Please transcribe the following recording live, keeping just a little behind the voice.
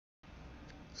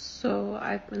So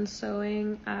I've been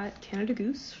sewing at Canada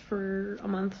Goose for a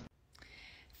month.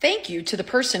 Thank you to the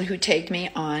person who tagged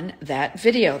me on that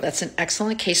video. That's an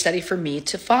excellent case study for me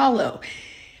to follow.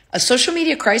 A social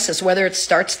media crisis, whether it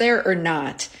starts there or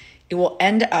not, it will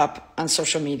end up on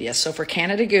social media. So for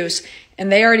Canada Goose,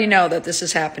 and they already know that this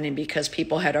is happening because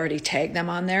people had already tagged them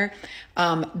on there,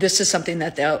 this is something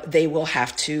that they will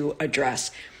have to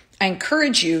address. I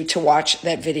encourage you to watch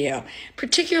that video,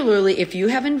 particularly if you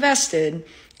have invested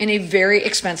in a very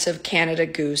expensive Canada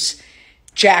Goose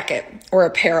jacket or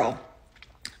apparel.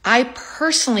 I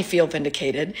personally feel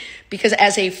vindicated because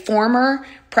as a former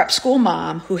prep school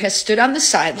mom who has stood on the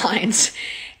sidelines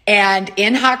and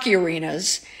in hockey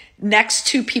arenas next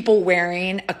to people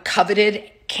wearing a coveted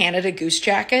Canada Goose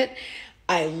jacket,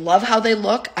 I love how they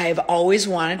look. I have always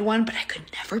wanted one, but I could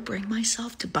never bring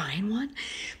myself to buying one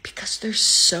because they're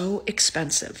so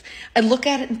expensive. I look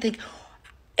at it and think,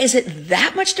 is it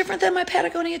that much different than my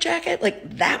Patagonia jacket?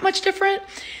 Like that much different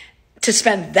to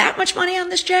spend that much money on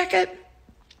this jacket?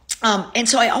 And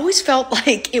so I always felt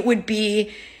like it would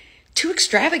be too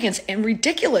extravagant and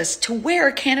ridiculous to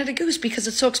wear Canada Goose because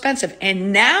it's so expensive.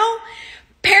 And now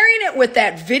pairing it with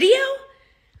that video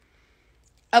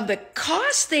of the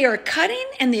cost they are cutting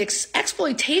and the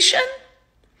exploitation,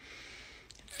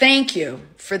 thank you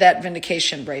for that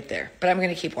vindication right there. But I'm going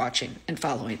to keep watching and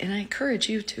following, and I encourage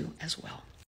you to as well.